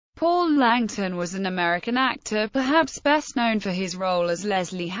Paul Langton was an American actor, perhaps best known for his role as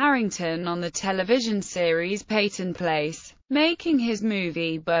Leslie Harrington on the television series Peyton Place. Making his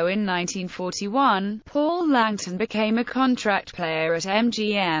movie Beau in 1941, Paul Langton became a contract player at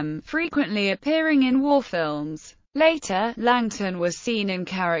MGM, frequently appearing in war films. Later, Langton was seen in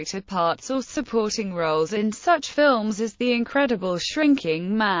character parts or supporting roles in such films as The Incredible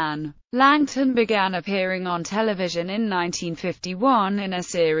Shrinking Man. Langton began appearing on television in 1951 in a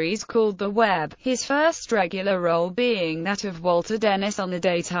series called The Web, his first regular role being that of Walter Dennis on the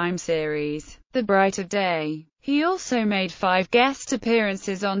daytime series The Brighter Day. He also made 5 guest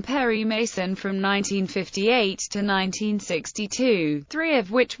appearances on Perry Mason from 1958 to 1962, 3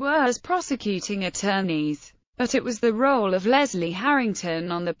 of which were as prosecuting attorneys. But it was the role of Leslie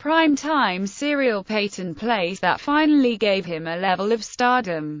Harrington on the prime-time serial Peyton Place that finally gave him a level of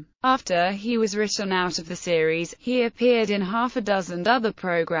stardom. After he was written out of the series, he appeared in half a dozen other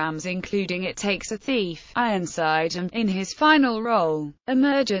programs including It Takes a Thief, Ironside and, in his final role,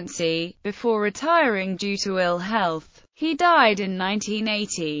 Emergency, before retiring due to ill health. He died in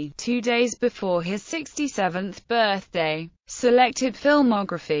 1980, 2 days before his 67th birthday. Selected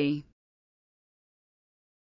filmography.